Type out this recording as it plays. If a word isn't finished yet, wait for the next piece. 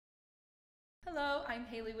Hello, I'm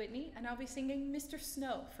Whitney, and I'll be singing Mr.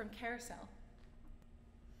 Snow from Carousel.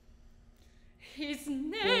 His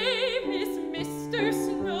name is Mr.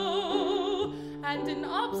 Snow, and an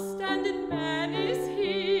upstanding man is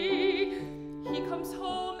he. He comes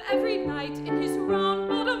home every night in his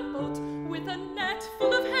round-bottom boat with a net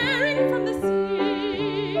full of herring from the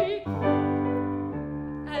sea.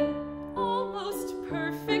 An almost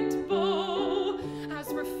perfect beau,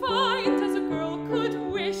 as refined as a girl could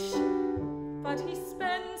wish. But he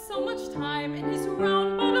spends so much time in his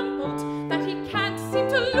round-bottom boat that he can't seem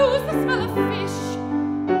to lose the smell of fish.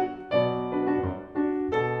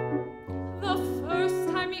 The first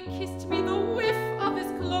time he kissed me, the whiff of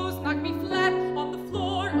his clothes knocked me flat on the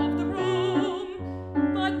floor of the room.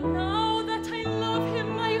 But now that I love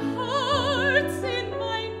him, my heart's in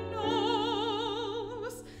my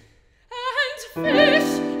nose. And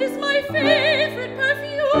fish is my favorite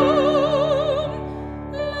perfume.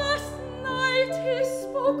 He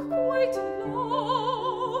spoke quite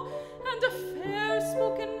low, and a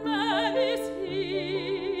fair-spoken man is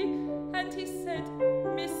he. And he said,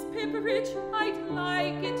 Miss Pipperidge, I'd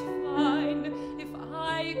like it fine if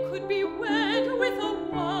I could be wed with a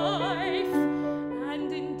wife.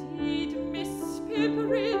 And indeed, Miss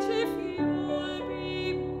Pipperidge, if you'll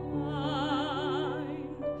be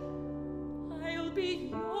mine, I'll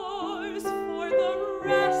be yours for the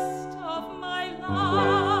rest of my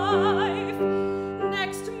life.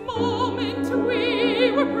 Next moment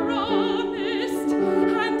we were promised,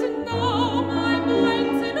 and now my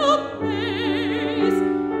mind's in a maze,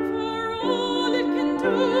 for all it can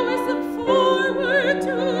do is look forward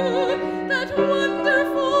to that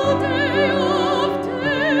wonderful day of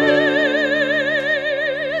days.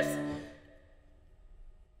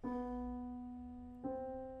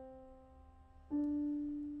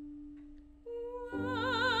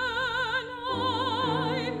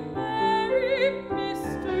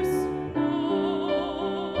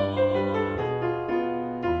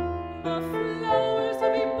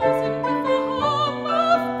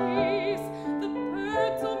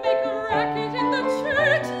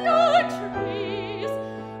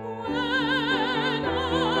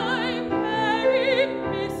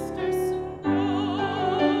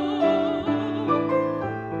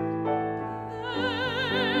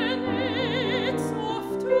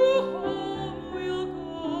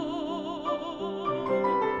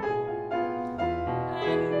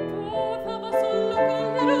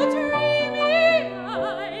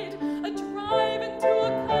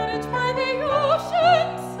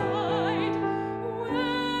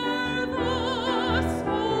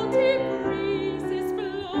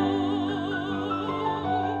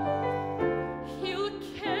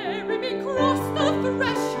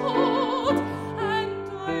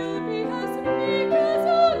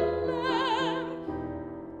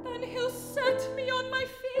 Set me on my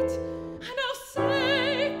feet, and I'll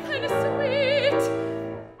say, kind of